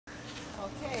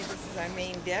is our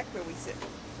main deck where we sit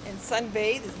and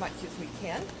sunbathe as much as we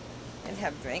can and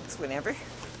have drinks whenever.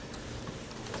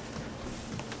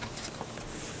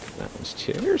 That one's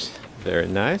chairs. Very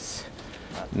nice.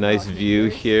 Nice view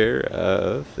here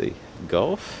of the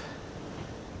Gulf.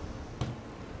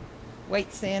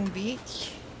 White sand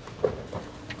beach.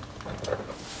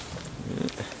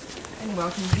 And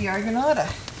welcome to the Argonauta.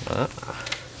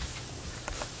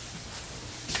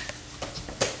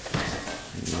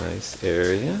 Nice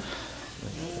area.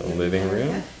 Nice living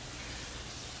room.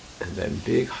 And then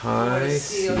big high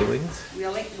ceilings.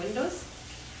 Real-length windows.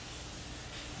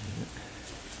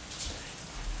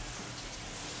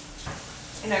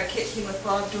 In our kitchen with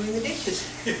Bob doing the dishes.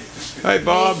 Hi,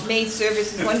 Bob. Maid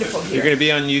service is wonderful here. You're going to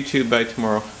be on YouTube by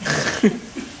tomorrow.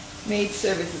 Maid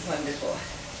service is wonderful.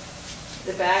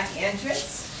 The back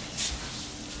entrance.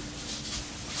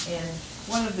 And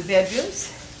one of the bedrooms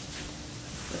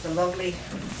with a lovely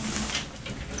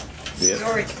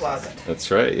storage closet.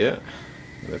 That's right, yeah.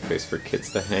 Another place for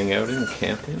kids to hang out in,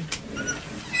 camp in.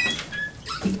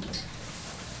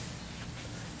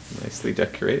 Nicely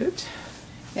decorated.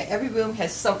 Yeah, every room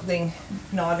has something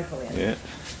nautical in it. Yeah.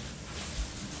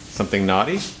 Something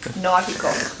naughty?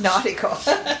 Nautical. Nautical.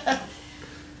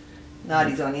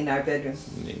 Naughty's only in our bedroom.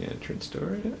 The entrance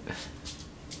door, yeah.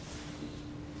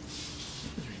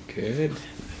 Very good.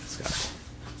 It's got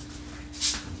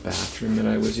a bathroom that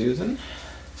I was using.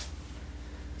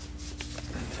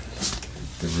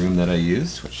 The room that I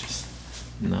used, which is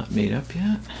not made up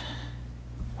yet.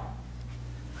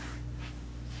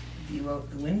 View out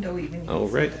the window even. Oh,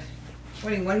 right.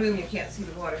 Well, in one room you can't see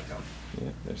the water from.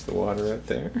 Yeah, there's the water out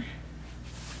there.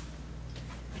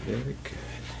 Very good.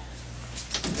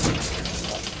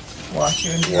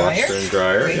 Washer and dryer. Washer and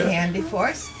dryer, very yeah. handy for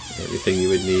us. Everything you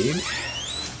would need.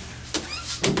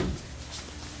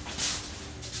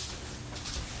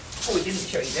 Oh, we didn't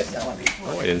show you this one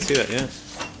before. Oh, I didn't see that, yeah.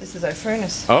 This is our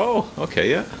furnace. Oh, okay,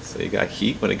 yeah. So you got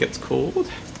heat when it gets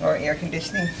cold. Or air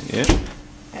conditioning. Yeah.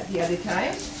 At the other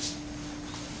time.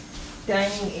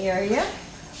 Dining area.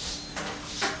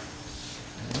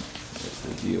 There's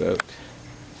the view out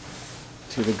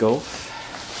to the Gulf.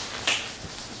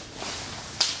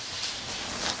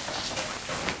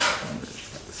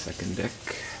 The second deck.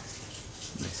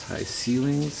 Nice high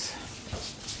ceilings.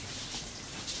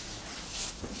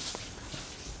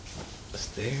 The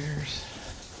stairs.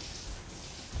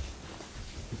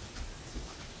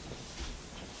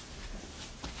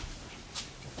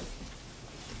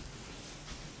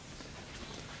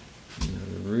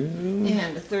 Another room.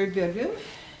 And the third bedroom.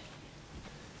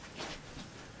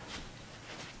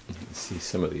 You can see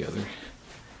some of the other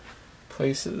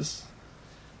places.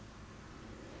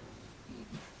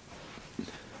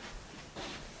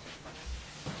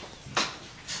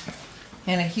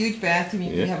 And a huge bathroom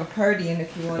you can have a party in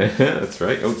if you want. That's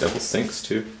right. Oh, double sinks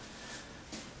too.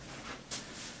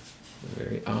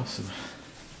 Very awesome.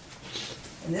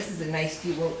 And this is a nice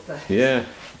view out the... Yeah.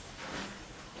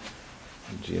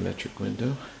 A geometric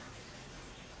window.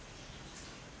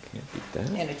 Can't beat that.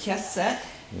 And a chest set.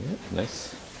 Yeah,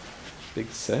 nice big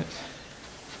set.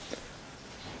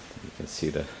 You can see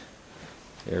the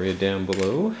area down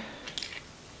below.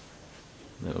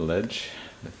 And a ledge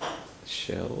with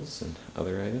shells and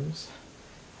other items.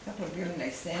 A couple of really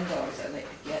nice sandbars I'd like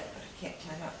to get, but I can't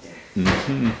climb up there.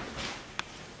 Mm-hmm.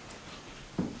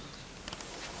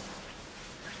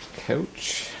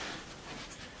 Couch.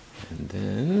 And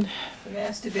then The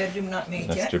master bedroom not made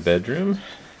yet. master bedroom.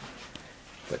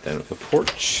 But then with a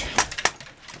porch.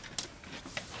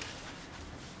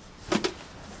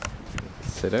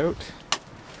 Sit out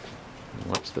and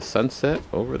watch the sunset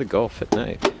over the Gulf at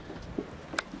night.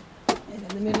 And in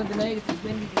the middle of the night, if it's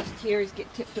windy, these chairs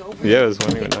get tipped over. Yeah, I was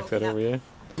wondering what knocked that over, yeah.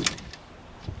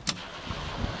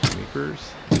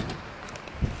 Sleepers.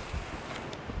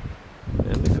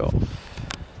 And the Gulf.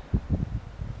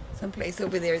 Someplace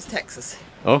over there is Texas.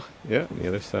 Oh, yeah, on the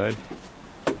other side.